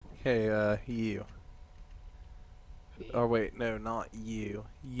Hey, you. Oh wait, no, not you.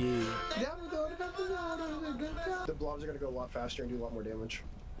 You. The blobs are gonna go a lot faster and do a lot more damage.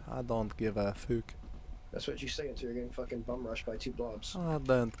 I don't give a fuck. That's what you say until you're getting fucking bum rushed by 2 blobs. I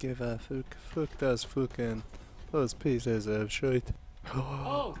don't give a fuck. Fuck those fucking those pieces of shit.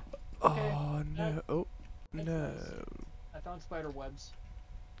 Oh! Okay. Oh no. Oh That's no. nice. I found spider webs.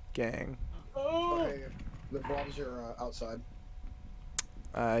 Gang. Oh! Okay, the blobs are outside.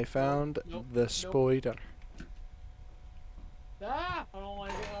 I found Nope, the nope. spider. Ah! I don't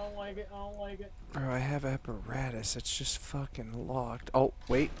like it, I don't like it, I don't like it. Bro, I have apparatus. It's just fucking locked. Oh,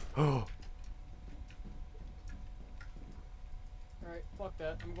 wait. Oh. Alright, fuck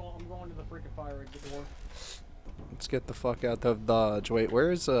that. I'm going to the freaking fire exit door. Let's get the fuck out of Dodge. Wait,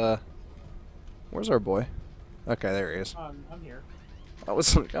 where's our boy? Okay, there he is. I'm here. I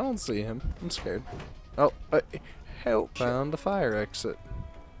was like, I don't see him. I'm scared. Oh, help! Found the fire exit.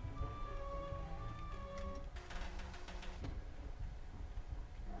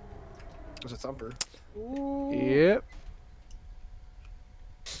 There's a thumper. Ooh. Yep.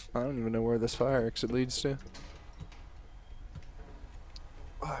 I don't even know where this fire exit leads to.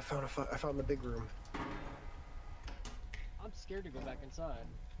 Oh, I found the big room. I'm scared to go back inside.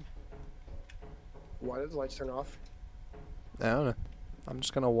 Why did the lights turn off? I don't know. I'm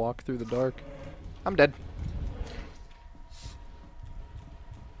just gonna walk through the dark. I'm dead.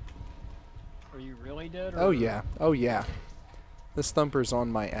 Are you really dead? Or Oh yeah. Oh yeah. This thumper's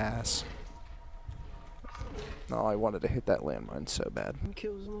on my ass. No, I wanted to hit that landmine so bad.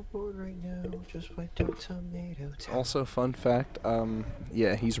 Kills on the board right now. Just went to Tomato Town. Also, fun fact,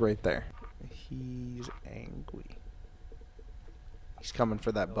 yeah, he's right there. He's angry. He's coming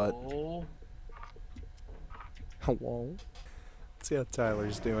for that butt. Oh. Hello? Let's see how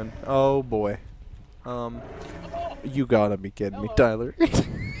Tyler's doing. Oh boy. You gotta be kidding me, Hello. Tyler. Hit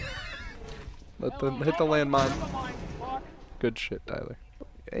the Hello. landmine. Landmine, fuck. Good shit, Tyler.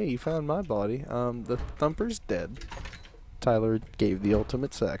 Hey, you found my body. The thumper's dead. Tyler gave the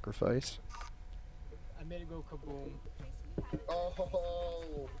ultimate sacrifice. I made it go kaboom.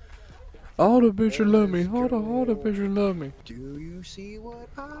 Oh, All the bitches love me. Let's All the go. bitches love me. do you see what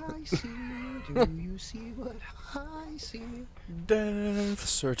I see? Do you see what I see? Death,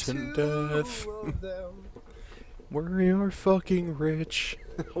 certain Two death. of them. We are fucking rich.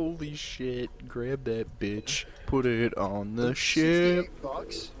 Holy shit. Grab that bitch. Put it on the ship.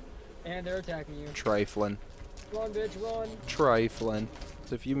 $68. And they're attacking you. Trifling. Run, bitch, run. Trifling.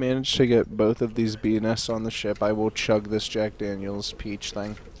 So if you manage to get both of these BNS on the ship, I will chug this Jack Daniels peach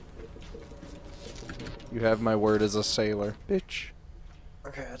thing. You have my word as a sailor. Bitch.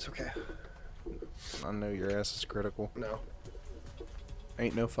 Okay, that's okay. I know your ass is critical. No.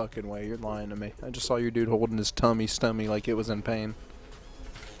 Ain't no fucking way. You're lying to me. I just saw your dude holding his stummy like it was in pain.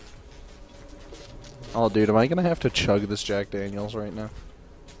 Oh, dude, am I gonna have to chug this Jack Daniels right now?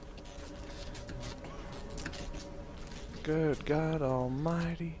 Good God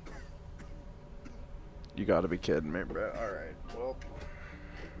Almighty. You gotta be kidding me, bro. Alright, well.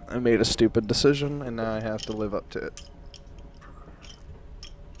 I made a stupid decision, and now I have to live up to it.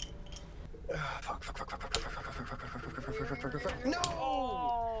 No!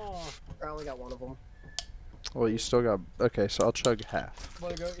 Oh! I only got one of them. Well, you still got... Okay, so I'll chug half.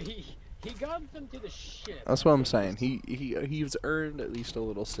 Way to go. He got them to the ship. That's what I'm saying. He's earned at least a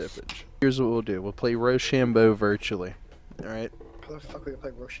little sippage. Here's what we'll do. We'll play Rochambeau virtually. Alright? How the fuck we gonna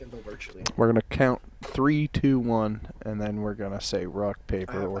play Rochambeau virtually? We're gonna count 3, 2, 1, and then we're gonna say rock,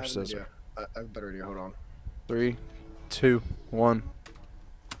 paper, or I scissors. have a better idea. Hold on. 3, 2, 1.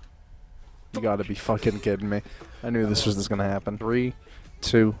 You gotta be fucking kidding me. I knew this was gonna happen. 3,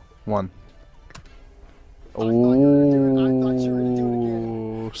 2, 1. thought you were gonna do it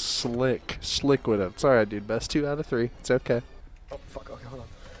again. Oh, slick. Slick with it. It's alright, dude. Best 2 out of 3. It's okay. Oh fuck. Okay, hold on.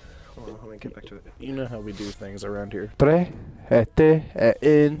 Let me get back to it. You know how we do things around here. 3, 2,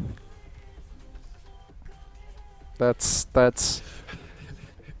 1. That's...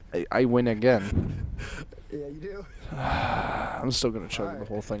 I win again. Yeah, you do. I'm still gonna chug the Alright.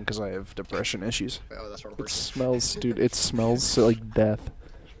 whole thing because I have depression issues. Oh, that's wrong It person. smells, dude, it smells like death.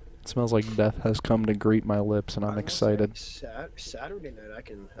 It smells like death has come to greet my lips, and I'm excited. Saturday night, I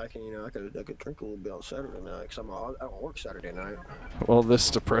can, I could drink a little bit on Saturday night because I don't work Saturday night. Well, this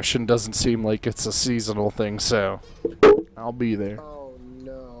depression doesn't seem like it's a seasonal thing, so I'll be there. Oh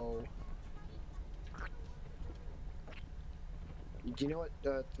no. Do you know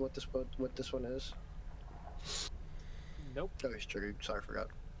what this one is? Nope. Oh, he's triggered. Sorry, I forgot.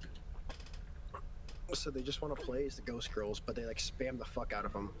 So they just want to play as the Ghost Girls, but they like spam the fuck out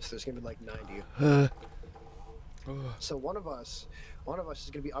of them. So there's gonna be like 90. So one of us is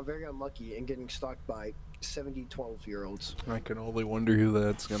gonna be very unlucky and getting stalked by 70 12-year-olds. I can only wonder who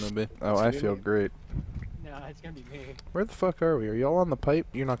that's gonna be. Oh, It's I gonna be feel me. great. Nah, it's gonna be me. Where the fuck are we? Are y'all on the pipe?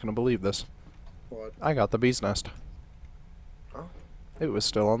 You're not gonna believe this. What? I got the bee's nest. Huh? It was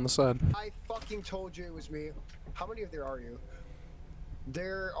still on the side. I fucking told you it was me. How many of there are you?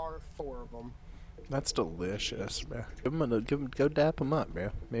 There are 4 of them. That's delicious, man. Go dap them up,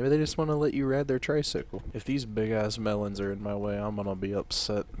 man. Maybe they just want to let you ride their tricycle. If these big ass melons are in my way, I'm gonna be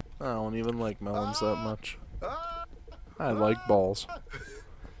upset. I don't even like melons that much. I like balls.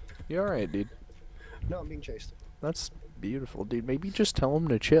 You alright, dude? No, I'm being chased. That's beautiful, dude. Maybe just tell him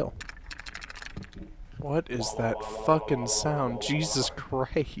to chill. What is that fucking sound? Jesus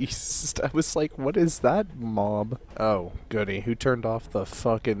Christ. I was like, what is that, mob? Oh, goody. Who turned off the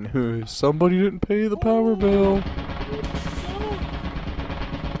fucking... Somebody didn't pay the power bill.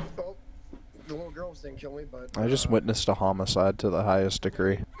 Oh, the little girls didn't kill me, but... I just witnessed a homicide to the highest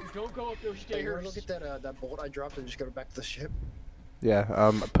degree. Don't go up those Hey, you wanna go stairs. get that bolt I dropped and just go back to the ship?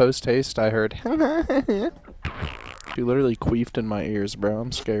 Yeah, post-haste, I heard... She literally queefed in my ears, bro.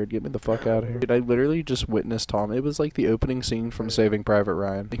 I'm scared. Get me the fuck out of here. Dude, I literally just witnessed Tom. It was like the opening scene from Saving Private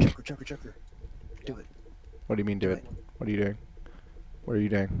Ryan. Chucker. Do it. What do you mean, do Do it? it. What are you doing? What are you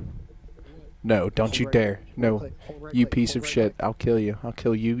doing? No, don't Hold you right dare. click, No. hold right You click, piece hold of right shit. click. I'll kill you. I'll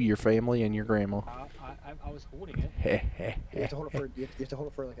kill you, your family, and your grandma. I was holding it. You have to hold it for. You have to hold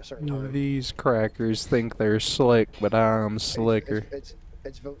it for like a certain time. These crackers think they're slick, but I'm slicker.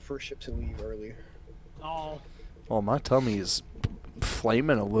 It's vote for ship to leave early. Oh. Well, my tummy is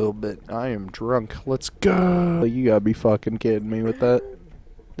flaming a little bit. I am drunk. Let's go. You gotta be fucking kidding me with that.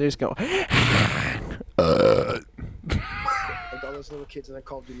 They just go. Like all those little kids in that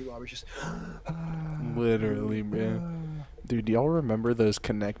Call of Duty lobby just. Literally, man. Dude, do y'all remember those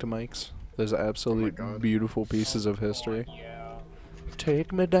Connect mics? Those absolute God. beautiful pieces of history. Yeah.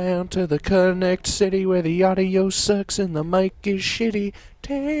 Take me down to the Connect City where the audio sucks and the mic is shitty.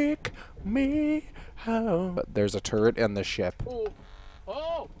 Take me home. There's a turret and the ship. Oh.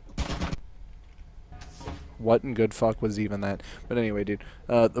 Oh. What in good fuck was even that? But anyway, dude,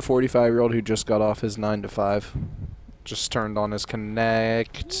 the 45-year-old who just got off his 9 to 5 just turned on his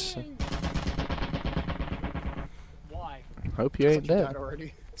Connect. Why? Hope you I ain't thought you dead. died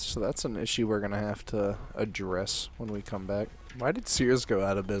already. So that's an issue we're gonna have to address when we come back. Why did Sears go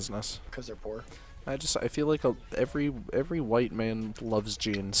out of business? Because they're poor. I feel like every white man loves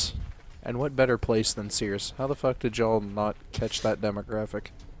jeans. And what better place than Sears? How the fuck did y'all not catch that demographic?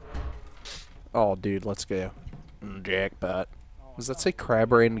 Oh, dude, let's go. Jackpot. Does that say crab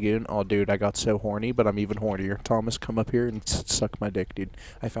brain goon? Oh, dude, I got so horny, but I'm even hornier. Thomas, come up here and suck my dick, dude.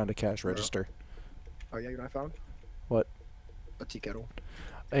 I found a cash register. Oh yeah, you know what I found? What? A tea kettle.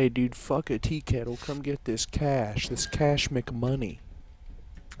 Hey, dude, fuck a tea kettle. Come get this cash. This cash McMoney.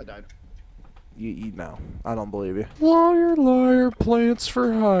 I died. You know, I don't believe you. Liar, plants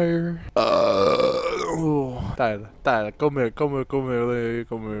for hire. Tyler, come here.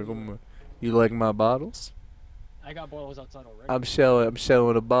 You like my bottles? I got bottles outside already. I'm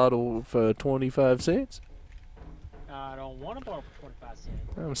selling a bottle for 25 cents. I don't want a bottle for 25 cents.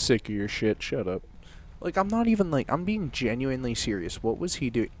 I'm sick of your shit. Shut up. Like, I'm not even like, I'm being genuinely serious. What was he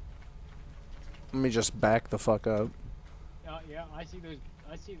doing? Let me just back the fuck up. Yeah, I see those.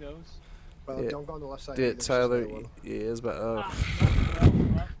 I see those. Well, Yeah. don't go on the left side. Yeah, either, 'cause Tyler, there's another one. is, but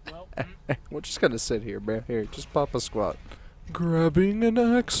Well, we're just gonna sit here, man. Here, just pop a squat. Grabbing an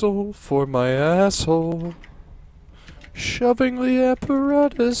axle for my asshole. Shoving the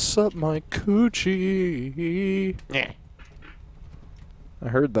apparatus up my coochie. Yeah. I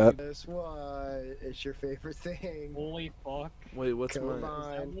heard that. Guess what? It's your favorite thing. holy fuck. Wait, what's Come my...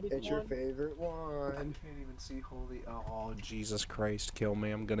 on, what it's it's your on? favorite one. Can't even see holy... Oh, Jesus Christ, kill me.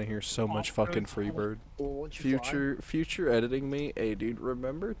 I'm gonna hear so much fucking Freebird. Well, once you Future editing me. Hey, dude,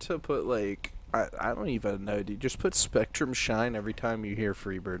 remember to put, like... I don't even know, dude. Just put Spectrum Shine every time you hear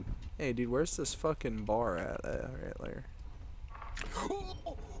Freebird. Hey, dude, where's this fucking bar at? Right there.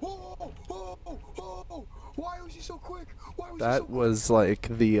 Why was he so quick? Why was he so That quick? was, like,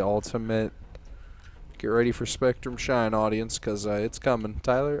 the ultimate... Get ready for Spectrum Shine, audience, because it's coming.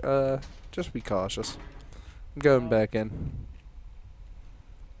 Tyler, just be cautious. I'm going back in.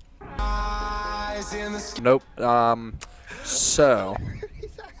 Nope. So...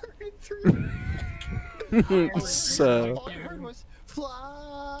 He's already through. So... All I heard was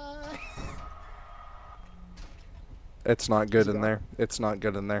fly. It's not good in there. It's not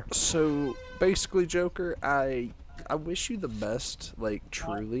good in there. So, basically, Joker, I wish you the best, like,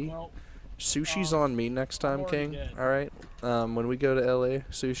 truly. Well, Sushi's on me next time, already King. dead. Alright? When we go to LA,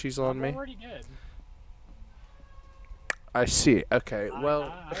 sushi's on I'm me. already dead. I see. Okay,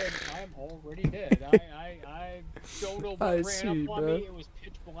 well, I'm already dead. I don't know I what ran see, up on bro. me. It was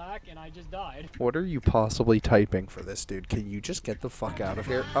pitch black, and I just died. What are you possibly typing for this, dude? Can you just get the fuck out of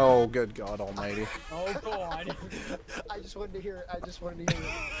here? Oh, good God almighty. Oh God. I just wanted to hear it. I just wanted to hear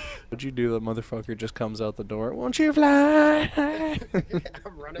What'd you do? The motherfucker just comes out the door. Won't you fly? it.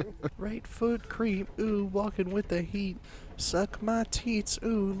 I'm running. Right foot creep, ooh, walking with the heat. Suck my teats,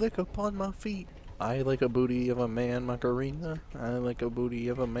 ooh, lick upon my feet. I like a booty of a man, Macarena. I like a booty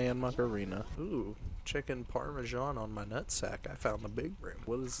of a man, Macarena. Ooh, chicken parmesan on my nutsack. I found the big room.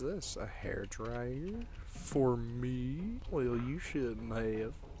 What is this? A hair dryer? For me? Well, you shouldn't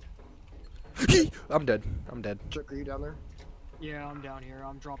have. I'm dead. I'm dead. Chuck, are you down there? Yeah, I'm down here.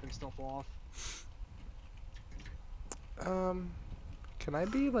 I'm dropping stuff off. Can I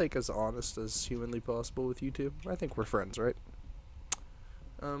be, like, as honest as humanly possible with you two? I think we're friends, right?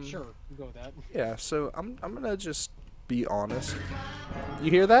 Sure, we'll go with that. Yeah, so I'm gonna just be honest. You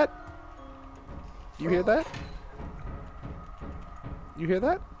hear that? You hear that? You hear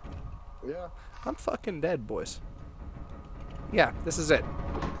that? Yeah. I'm fucking dead, boys. Yeah, this is it.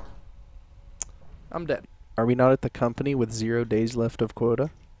 I'm dead. Are we not at the company with 0 days left of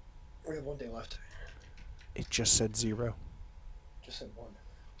quota? We have 1 day left. It just said 0. Just said 1.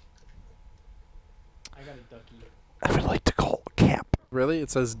 I got a ducky. I would like to call cap. Really?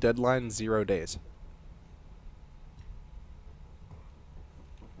 It says deadline 0 days.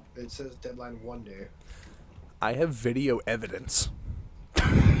 It says deadline 1 day. I have video evidence.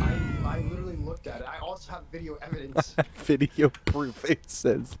 I literally looked at it. I also have video evidence. Video proof. It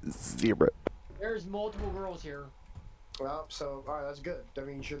says 0. There's multiple girls here. Well, so, alright, that's good. That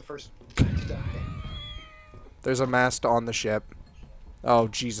means you're the first to die. There's a mast on the ship. Oh,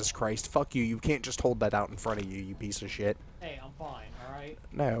 Jesus Christ. Fuck you. You can't just hold that out in front of you, you piece of shit. Hey, I'm fine, alright?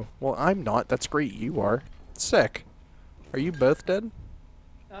 No. Well, I'm not. That's great. You are. Sick. Are you both dead?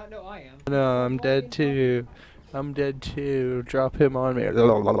 No, I am. No, I'm dead too. I'm dead too. Drop him on me. I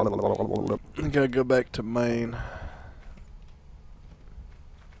gotta go back to Maine.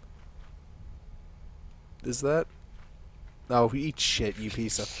 Is that? Oh, eat shit, you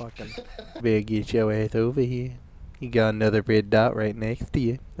piece of fucking. Better get your ass over here. You got another red dot right next to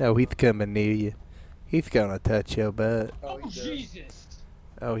you. Oh, he's coming near you. He's gonna touch your butt. Oh, he did. Jesus!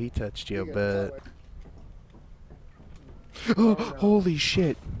 Oh, he touched your You butt. got Oh, no. holy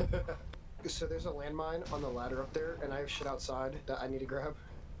shit. So there's a landmine on the ladder up there, and I have shit outside that I need to grab.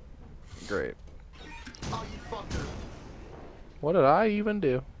 Great. Oh, you fucker! What did I even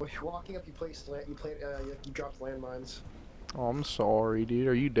do? When you're walking up, you dropped landmines. Oh, I'm sorry, dude.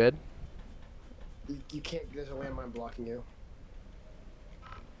 Are you dead? You can't. There's a landmine blocking you.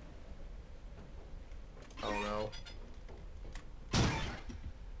 Oh no.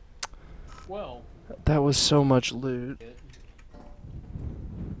 Well, That was so much loot.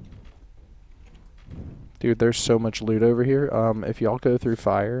 Dude, there's so much loot over here. If y'all go through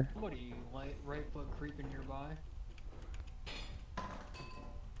fire. somebody right foot creeping nearby.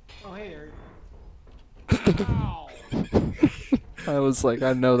 Oh, hey there. Ow! I was like,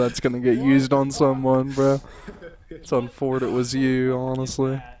 I know that's gonna get used on someone, bro. It's unfortunate it was you,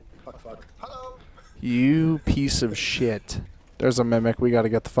 honestly. Fuck. Hello. You piece of shit. There's a mimic. We gotta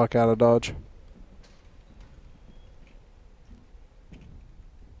get the fuck out of Dodge.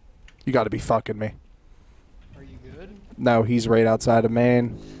 You gotta be fucking me. Are you good? No, he's right outside of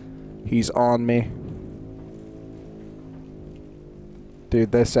Maine. He's on me.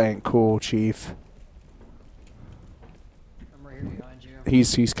 Dude, this ain't cool, Chief. I'm right here behind you.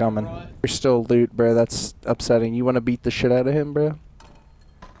 He's coming. There's still loot, bro. That's upsetting. You want to beat the shit out of him, bro?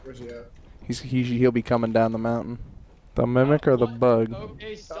 Where's he at? He'll be coming down the mountain. The mimic or the What? bug?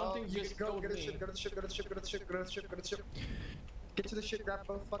 Okay, something you just go killed to the me. ship. Go to the ship. Go to the ship. Go to the ship. Go to the ship. Go to the ship. Get to the ship. Grab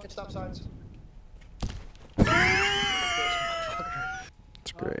both fucking stop signs.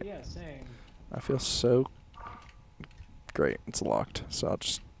 It's great. Yeah, same. I feel so great. It's locked, so I'll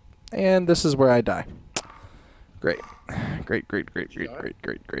just. And this is where I die. Great. Great.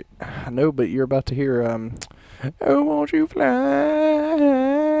 I know, but you're about to hear, oh, won't you fly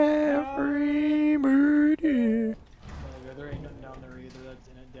free bird? Yeah, there ain't nothing down there either. That's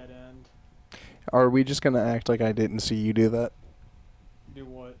in a dead end. Are we just gonna act like I didn't see you do that? Do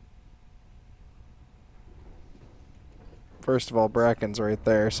what? First of all, Bracken's right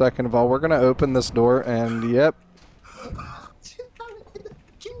there. Second of all, we're gonna open this door and yep.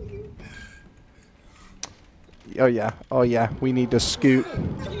 Oh yeah, we need to scoot.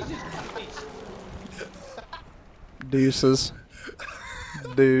 Jesus Christ!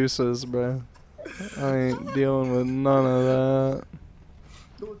 Deuces, bro. I ain't dealing with none of that.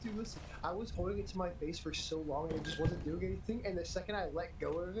 Don't do this. I was holding it to my face for so long and it just wasn't doing anything. And the second I let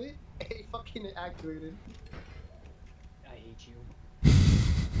go of it, it fucking activated. I hate you.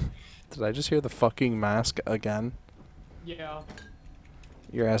 Did I just hear the fucking mask again? Yeah.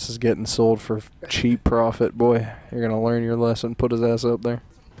 Your ass is getting sold for cheap profit, boy. You're gonna learn your lesson. Put his ass up there.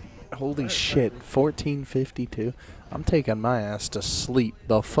 Holy shit, 1452. I'm taking my ass to sleep.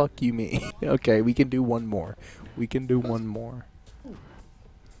 The fuck you mean? Okay, we can do one more. We can do one more.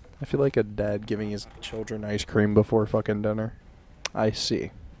 I feel like a dad giving his children ice cream before fucking dinner. I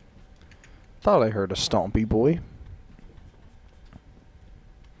see. Thought I heard a stompy boy.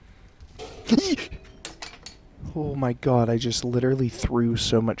 Oh my god, I just literally threw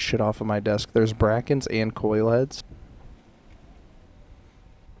so much shit off of my desk. There's brackens and coil heads.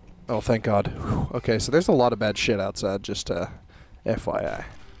 Oh, thank god. Whew. Okay, so there's a lot of bad shit outside, just FYI.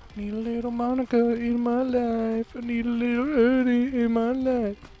 Need a little Monica in my life. I need a little Ernie in my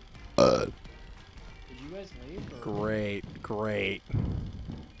life. Did you guys leave? Or? Great, great.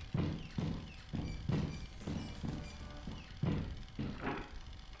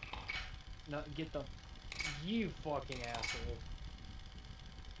 No, get the... You fucking asshole.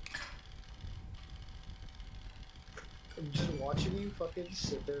 I'm just watching you fucking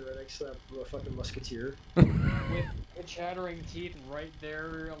sit there right next to that fucking musketeer. With chattering teeth right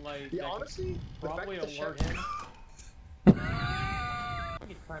there, like... Yeah, honestly, probably the fact that alert him.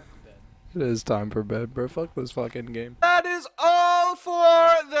 It's time for bed. It is time for bed, bro. Fuck this fucking game. That is all for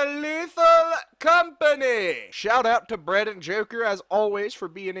the Lethal Company. Shout out to Brett and Joker, as always, for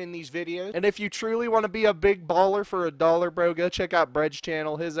being in these videos. And if you truly want to be a big baller for $1, bro, go check out Brett's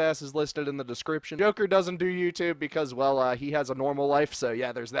channel. His ass is listed in the description. Joker doesn't do YouTube because, well, he has a normal life, so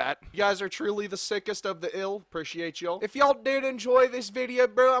yeah, there's that. You guys are truly the sickest of the ill. Appreciate y'all. If y'all did enjoy this video,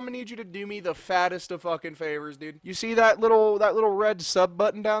 bro, I'm gonna need you to do me the fattest of fucking favors, dude. You see that little red sub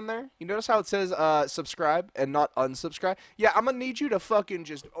button down there? You notice how it says subscribe and not unsubscribe? Yeah, I'm gonna need you to fucking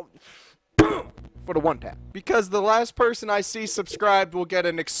just for the one tap, because the last person I see subscribed will get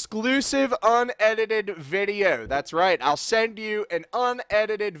an exclusive unedited video. That's right, I'll send you an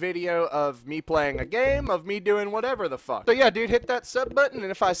unedited video of me playing a game, of me doing whatever the fuck. So yeah, dude, hit that sub button, and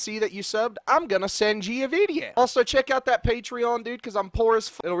if I see that you subbed, I'm gonna send you a video. Also, check out that Patreon, dude, because I'm poor as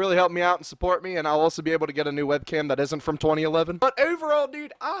f. It'll really help me out and support me, and I'll also be able to get a new webcam that isn't from 2011. But overall,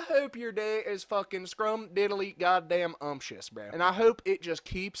 dude, I hope your day is fucking scrum diddly goddamn umptious, bro. And I hope it just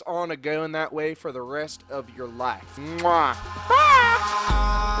keeps on going that way for the rest of your life. Mwah.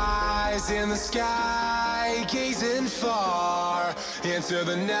 Eyes in the sky, gazing far into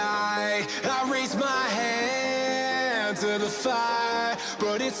the night. I raise my hand to the fire,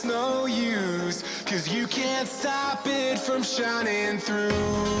 but it's no use, 'cause you can't stop it from shining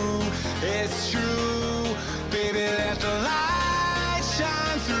through. It's true, baby, let the light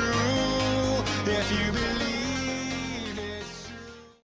shine through.